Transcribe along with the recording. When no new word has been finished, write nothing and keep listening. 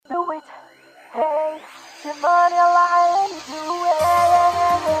money lying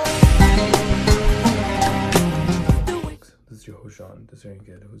This is your host Sean, the Syrian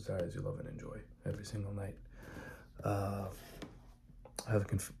kid whose diaries you love and enjoy every single night. I have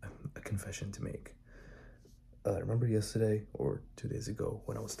a confession to make. Remember yesterday or 2 days ago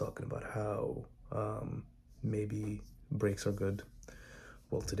when I was talking about how maybe breaks are good?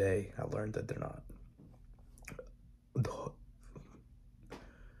 Well, today I learned that they're not.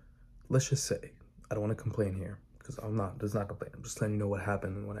 Let's just say, I don't want to complain here because I'm not, there's not complain. I'm just letting you know what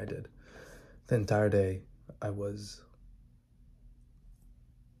happened and when I did. The entire day I was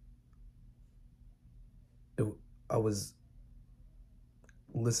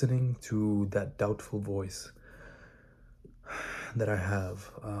listening to that doubtful voice that I have,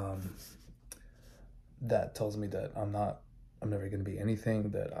 that tells me that I'm never going to be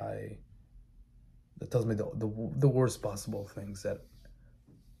anything, that tells me the worst possible things that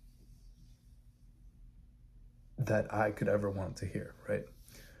I could ever want to hear, right?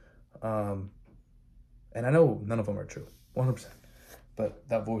 And I know none of them are true, 100%, but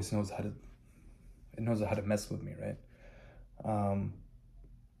that voice knows how to mess with me, right?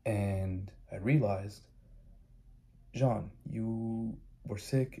 And I realized, Jean, you were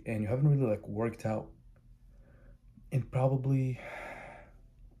sick and you haven't really worked out in probably,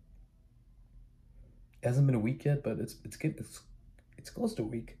 it hasn't been a week yet, but it's close to a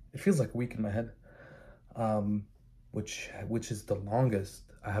week. It feels like a week in my head, which is the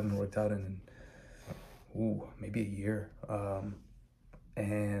longest I haven't worked out in maybe a year.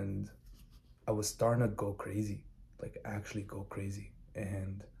 And I was starting to go crazy, actually go crazy,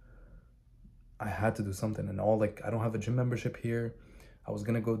 and I had to do something. And I don't have a gym membership here. I was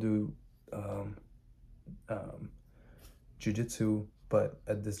gonna go do jiu-jitsu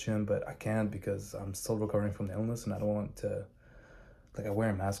at this gym, but I can't because I'm still recovering from the illness, and I don't want to, I wear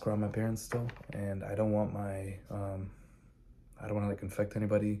a mask around my parents still, and I don't want my I don't want to infect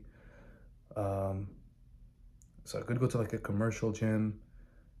anybody. So I could go to a commercial gym,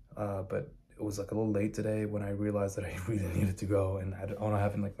 but it was a little late today when I realized that I really needed to go, and I don't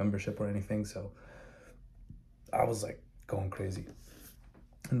have membership or anything, so I was going crazy.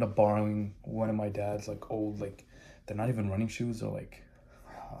 Ended up borrowing one of my dad's old, they're not even running shoes, they're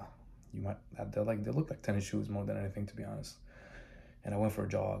they look like tennis shoes more than anything, to be honest. And I went for a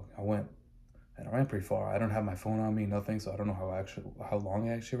jog. I went and I ran pretty far. I don't have my phone on me, nothing, so I don't know how long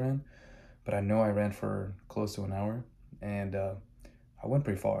I actually ran, but I know I ran for close to an hour, and I went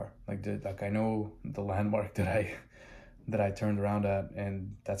pretty far. I know the landmark that I turned around at,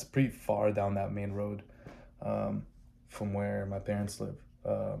 and that's pretty far down that main road, from where my parents live.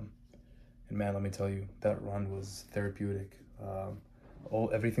 And man, let me tell you, that run was therapeutic.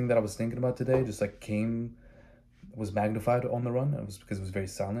 Everything that I was thinking about today just was magnified on the run. It was because it was very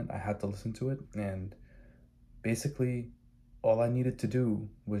silent. I had to listen to it, and basically all I needed to do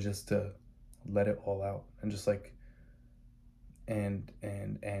was just to let it all out and just and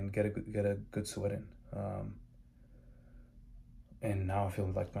get a good sweat in. And now I feel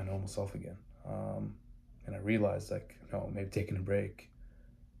like my normal self again. And I realized no, maybe taking a break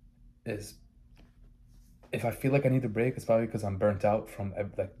is, if I feel like I need a break, it's probably because I'm burnt out from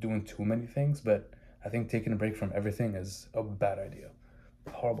doing too many things. But I think taking a break from everything is a bad idea, a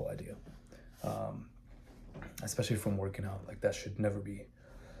horrible idea, especially from working out. That should have never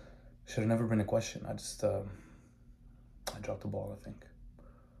been a question. I dropped the ball, I think.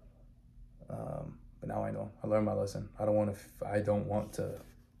 But now I know. I learned my lesson. I don't want to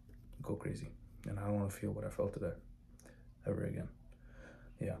go crazy, and I don't want to feel what I felt today ever again.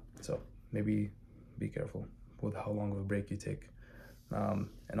 Yeah. So maybe be careful with how long of a break you take.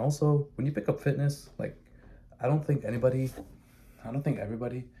 And also, when you pick up fitness, I don't think everybody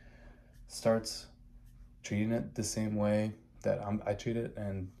starts treating it the same way that I treat it,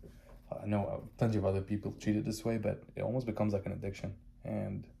 and I know plenty of other people treat it this way, but it almost becomes like an addiction,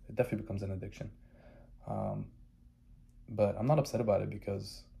 and it definitely becomes an addiction. But I'm not upset about it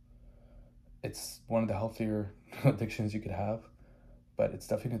because it's one of the healthier addictions you could have, but it's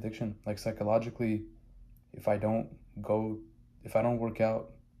definitely an addiction. Psychologically, if I don't work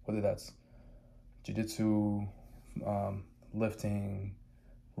out, whether that's jiu-jitsu, lifting,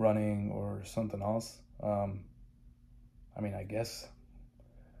 running, or something else, I guess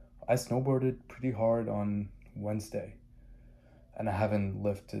I snowboarded pretty hard on Wednesday, and I haven't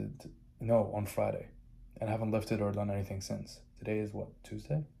lifted, no, on Friday, and I haven't lifted or done anything since. Today is what,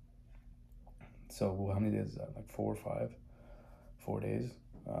 Tuesday? So how many days is that? 4 or 5? 4 days.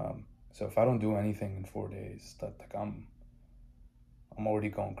 So if I don't do anything in 4 days, I'm already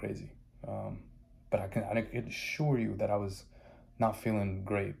going crazy. But I can assure you that I was not feeling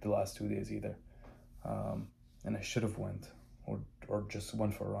great the last 2 days either. And I should have went or just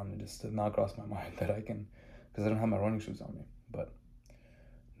went for a run. It just did not cross my mind that I can, because I don't have my running shoes on me. But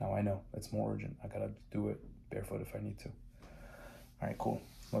now I know it's more urgent. I gotta do it barefoot if I need to. All right, cool.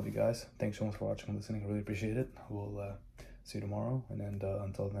 Love you guys. Thanks so much for watching and listening. I really appreciate it. We'll see you tomorrow. And then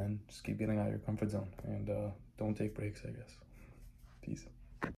until then, just keep getting out of your comfort zone and don't take breaks, I guess. Peace.